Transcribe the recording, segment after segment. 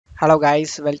Hello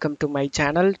guys, welcome to my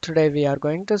channel. Today we are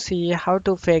going to see how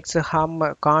to fix Hum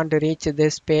can't reach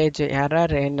this page error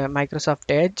in Microsoft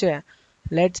Edge.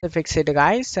 Let's fix it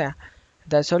guys.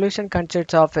 The solution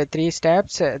consists of three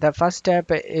steps. The first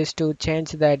step is to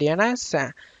change the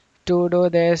DNS. To do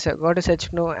this, go to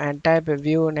search menu and type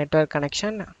view network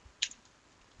connection.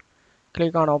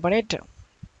 Click on open it.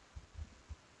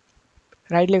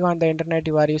 Right click on the internet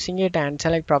you are using it and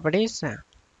select properties.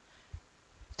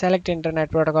 Select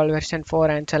internet protocol version 4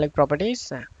 and select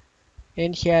properties.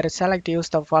 In here, select use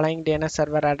the following DNS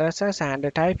server addresses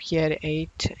and type here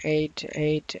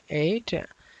 8888.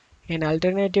 In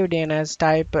alternative DNS,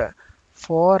 type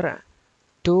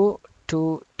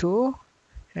 4222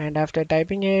 and after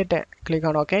typing it, click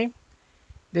on OK.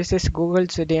 This is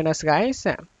Google's DNS guys.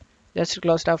 Just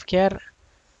close it off here.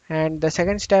 And the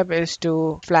second step is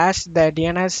to flash the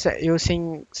DNS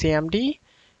using CMD.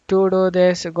 To do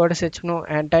this, go to search menu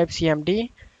and type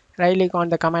CMD. Right click on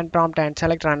the command prompt and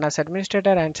select run as administrator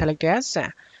and select yes.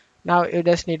 Now you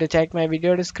just need to check my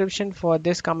video description for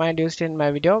this command used in my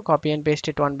video. Copy and paste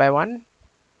it one by one.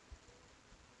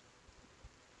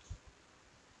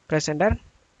 Press enter.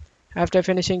 After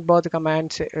finishing both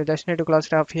commands, you just need to close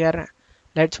it off here.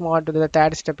 Let's move on to the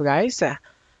third step guys.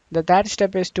 The third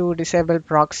step is to disable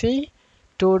proxy.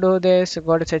 To do this,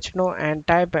 go to search menu and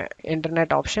type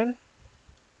internet option.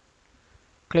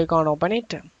 Click on open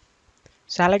it.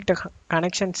 Select the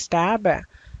connections tab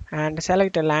and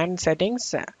select LAN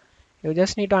settings. You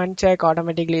just need to uncheck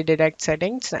automatically detect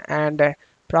settings and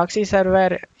proxy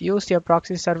server. Use your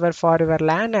proxy server for your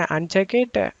LAN. Uncheck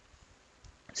it.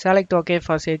 Select OK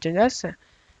for save changes.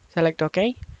 Select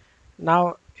OK.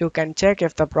 Now you can check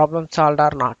if the problem solved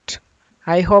or not.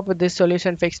 I hope this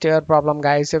solution fixed your problem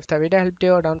guys. If the video helped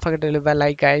you, don't forget to leave a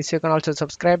like guys. You can also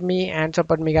subscribe me and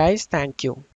support me guys. Thank you.